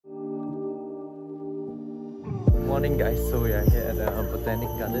Morning guys, so we are here at the Botanic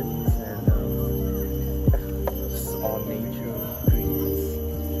Gardens and just all nature, greens,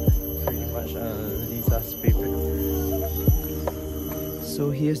 pretty much Lisa's favorite.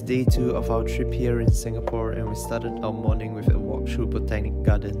 So here's day 2 of our trip here in Singapore, and we started our morning with a walk through Botanic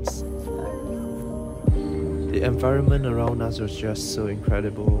Gardens. The environment around us was just so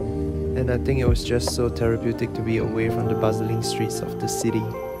incredible, and I think it was just so therapeutic to be away from the bustling streets of the city.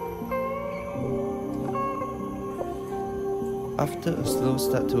 After a slow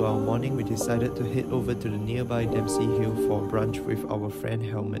start to our morning, we decided to head over to the nearby Dempsey Hill for brunch with our friend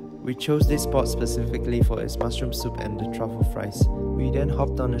Helmut. We chose this spot specifically for its mushroom soup and the truffle fries. We then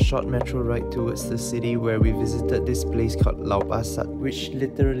hopped on a short metro ride towards the city where we visited this place called Lau Pa Sat, which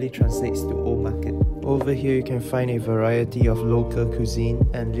literally translates to Old Market. Over here you can find a variety of local cuisine,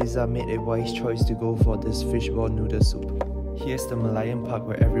 and Lisa made a wise choice to go for this fishball noodle soup. Here's the Malayan Park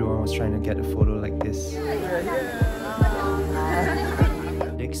where everyone was trying to get a photo like this.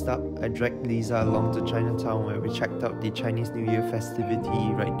 Next up, I dragged Lisa along to Chinatown where we checked out the Chinese New Year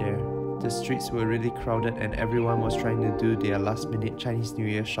festivity right there. The streets were really crowded and everyone was trying to do their last minute Chinese New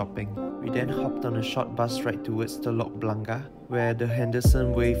Year shopping. We then hopped on a short bus ride towards Telok Blangah where the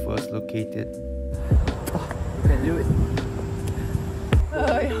Henderson Wave was located. Oh, you can do it!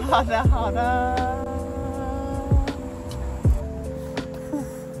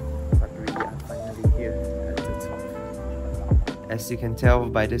 As you can tell,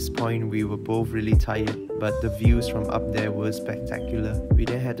 by this point we were both really tired, but the views from up there were spectacular. We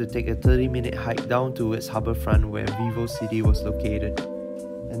then had to take a 30-minute hike down towards Harbourfront where Vivo City was located.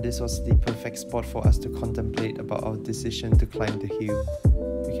 And this was the perfect spot for us to contemplate about our decision to climb the hill.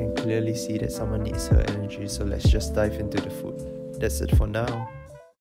 We can clearly see that someone needs her energy, so let's just dive into the food. That's it for now.